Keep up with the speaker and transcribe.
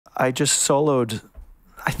I just soloed.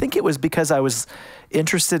 I think it was because I was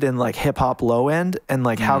interested in like hip hop low end and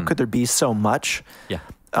like how could there be so much? Yeah.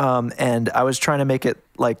 And I was trying to make it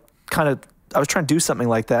like I was trying to do something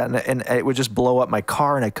like that, and it would just blow up my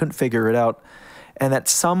car, and I couldn't figure it out. And at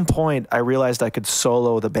some point, I realized I could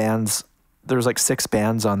solo the bands. There was like 6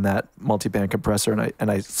 bands on that multi-band compressor,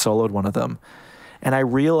 and I soloed one of them. And I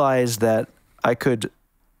realized that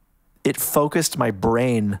it focused my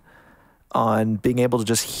brain on being able to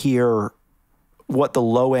just hear what the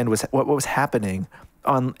low end was, what was happening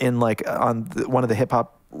on one of the hip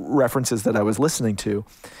hop references that I was listening to.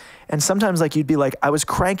 And sometimes like you'd be like, I was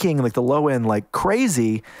cranking like the low end like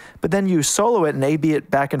crazy, but then you solo it and A/B it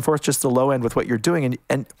back and forth, just the low end with what you're doing.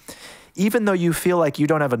 And even though you feel like you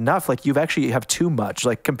don't have enough, like you actually have too much,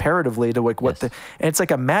 like comparatively to like what and it's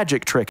like a magic trick.